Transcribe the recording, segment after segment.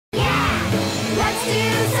Let's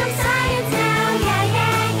do some science now, yeah,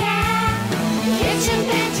 yeah, yeah. Kitchen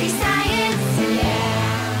pantry science,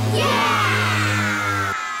 yeah,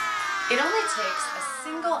 yeah. It only takes a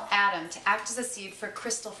single atom to act as a seed for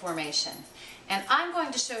crystal formation. And I'm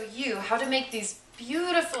going to show you how to make these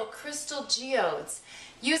beautiful crystal geodes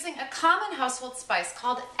using a common household spice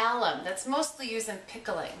called alum that's mostly used in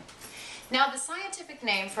pickling. Now, the scientific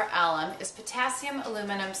name for alum is potassium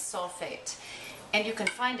aluminum sulfate, and you can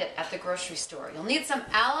find it at the grocery store. You'll need some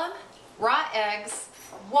alum, raw eggs,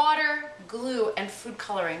 water, glue, and food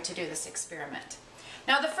coloring to do this experiment.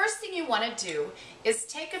 Now, the first thing you want to do is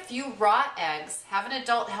take a few raw eggs, have an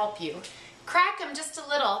adult help you, crack them just a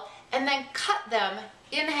little, and then cut them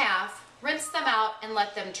in half, rinse them out, and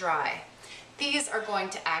let them dry. These are going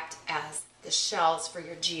to act as the shells for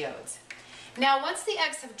your geodes. Now, once the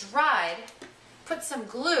eggs have dried, put some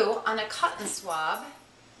glue on a cotton swab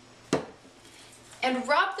and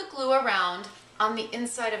rub the glue around on the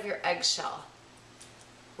inside of your eggshell.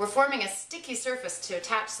 We're forming a sticky surface to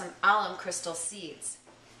attach some alum crystal seeds.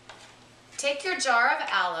 Take your jar of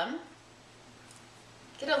alum,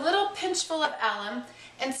 get a little pinchful of alum,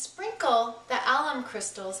 and sprinkle the alum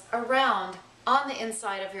crystals around on the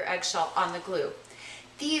inside of your eggshell on the glue.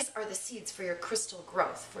 These are the seeds for your crystal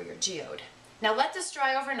growth for your geode. Now let this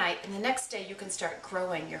dry overnight, and the next day you can start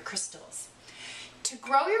growing your crystals. To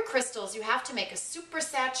grow your crystals, you have to make a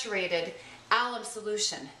supersaturated alum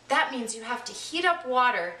solution. That means you have to heat up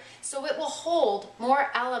water so it will hold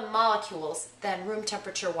more alum molecules than room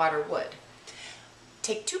temperature water would.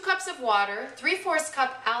 Take 2 cups of water, 3/4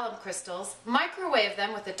 cup alum crystals, microwave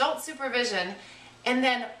them with adult supervision, and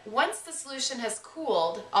then once the solution has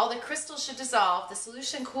cooled, all the crystals should dissolve, the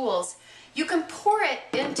solution cools, you can pour it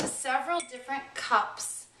into several different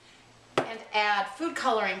cups and add food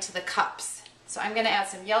coloring to the cups. So I'm going to add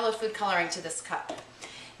some yellow food coloring to this cup.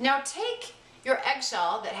 Now take your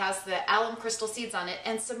eggshell that has the alum crystal seeds on it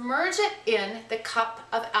and submerge it in the cup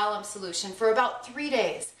of alum solution for about 3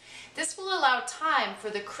 days. This will allow time for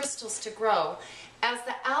the crystals to grow as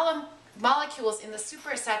the alum molecules in the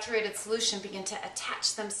supersaturated solution begin to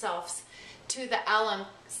attach themselves to the alum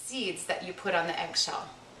seeds that you put on the eggshell.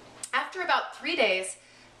 After about 3 days,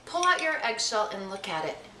 pull out your eggshell and look at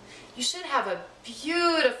it. You should have a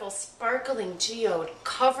beautiful sparkling geode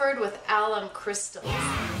covered with alum crystals.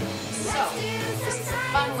 So, this is a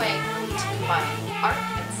fun way to combine art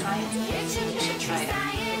and science. You should try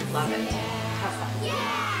it. You'll love it. Have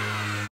fun.